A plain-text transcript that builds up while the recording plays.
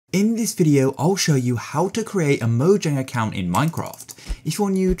In this video, I'll show you how to create a Mojang account in Minecraft. If you're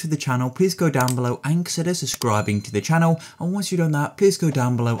new to the channel, please go down below and consider subscribing to the channel. And once you've done that, please go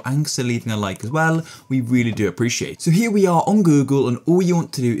down below and consider leaving a like as well. We really do appreciate it. So here we are on Google, and all you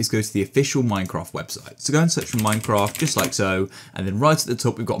want to do is go to the official Minecraft website. So go and search for Minecraft, just like so. And then right at the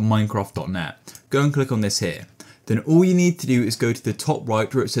top, we've got minecraft.net. Go and click on this here. Then all you need to do is go to the top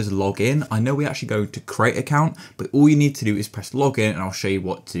right where it says login. I know we're actually going to create an account, but all you need to do is press login, and I'll show you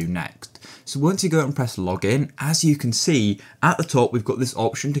what to do next. So once you go and press login, as you can see at the top, we've got this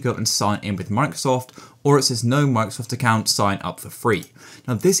option to go and sign in with Microsoft, or it says no Microsoft account, sign up for free.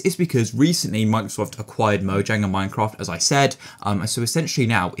 Now this is because recently Microsoft acquired Mojang and Minecraft, as I said, and so essentially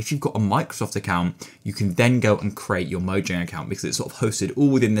now if you've got a Microsoft account, you can then go and create your Mojang account because it's sort of hosted all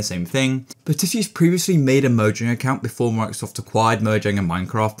within the same thing. But if you've previously made a Mojang account before Microsoft acquired Mojang and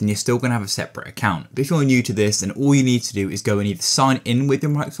Minecraft, then you're still going to have a separate account. But if you're new to this, then all you need to do is go and either sign in with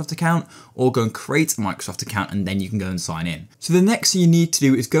your Microsoft account or go and create a Microsoft account, and then you can go and sign in. So the next thing you need to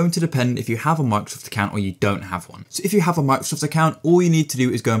do is going to depend if you have a Microsoft account or you don't have one. So if you have a Microsoft account, all you need to do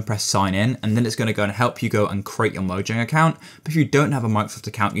is go and press sign in, and then it's going to go and help you go and create your Mojang account. But if you don't have a Microsoft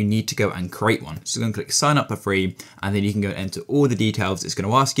account, you need to go and create one. So go and click sign up for free, and then you can go and enter all the details it's going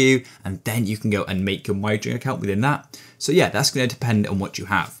to ask you, and then you can go and make your Mojang account within that. So yeah, that's going to depend on what you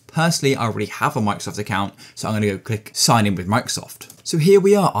have. Personally, I already have a Microsoft account, so I'm going to go click sign in with Microsoft. So here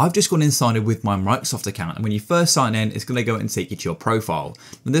we are, I've just gone in and signed in with my Microsoft account, and when you first sign in, it's going to go and take you to your profile.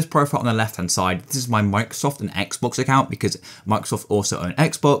 Now this profile on the left hand side, this is my Microsoft and Xbox account because Microsoft also own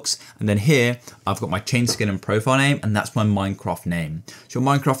Xbox, and then here I've got my chain skin and profile name, and that's my Minecraft name. So your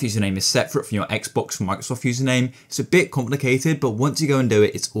Minecraft username is separate from your Xbox and Microsoft username. It's a bit complicated, but once you go and do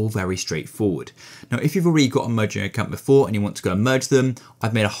it, it's all very straightforward. Now if you've already got a Mojang account before and you want to go and merge them,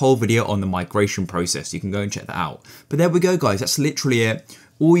 I've made a whole video on the migration process. You can go and check that out. But there we go guys, that's literally it.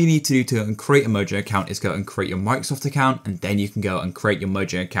 All you need to do to go and create a Mojang account is go and create your Microsoft account, and then you can go and create your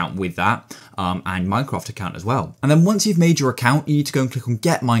Mojang account with that and Minecraft account as well. And then once you've made your account, you need to go and click on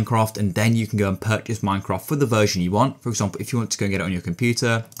get Minecraft, and then you can go and purchase Minecraft for the version you want. For example, if you want to go and get it on your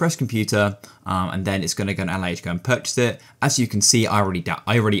computer, press computer, and then it's going to go and allow you to go and purchase it. As you can see, I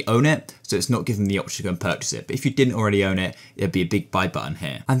already own it, so it's not giving me the option to go and purchase it. But if you didn't already own it, there'd be a big buy button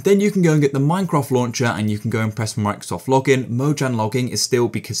here. And then you can go and get the Minecraft launcher, and you can go and press Microsoft login. Mojang login is still,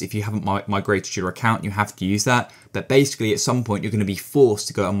 because if you haven't migrated your account, you have to use that. But basically, at some point, you're going to be forced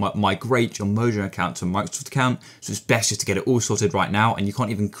to go and migrate your Mojang account to a Microsoft account. So it's best just to get it all sorted right now, and you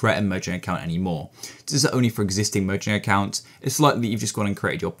can't even create a Mojang account anymore. This is only for existing Mojang accounts. It's likely you've just gone and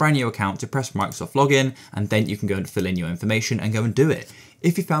created your brand new account to press Microsoft login, and then you can go and fill in your information and go and do it.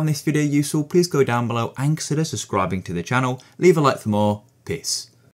 If you found this video useful, please go down below and consider subscribing to the channel. Leave a like for more. Peace.